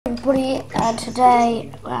everybody, and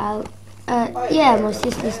today, well, yeah, my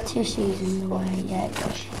sister's tissue's in the way, yeah.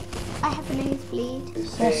 I have a nosebleed.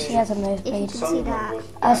 Yes, she has a nosebleed. If you can see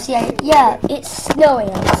that. Yeah, it's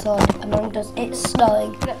snowing outside, among us. It's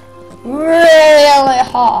snowing really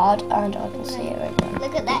hard, and I can see it right now.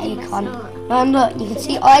 Look at that. You can't. And look, you can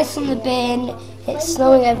see ice on the bin. It's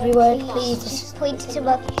snowing everywhere. Please just point to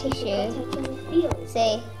my tissue.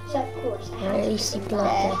 See? really see blood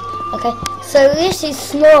there. Okay, so this is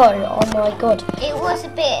snow. Oh my god. It was a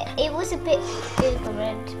bit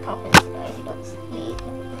ignorant, probably not sleep.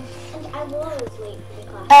 I was waiting for the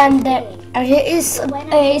class. And it is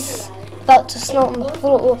about to snow on the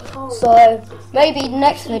floor. So maybe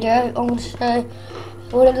next video I'm going to show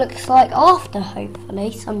what it looks like after.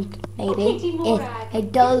 Hopefully, maybe if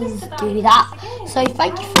it does do that. So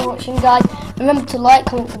thank you for watching, guys. Remember to like,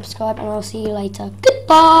 comment, subscribe, and I'll see you later.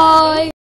 Goodbye.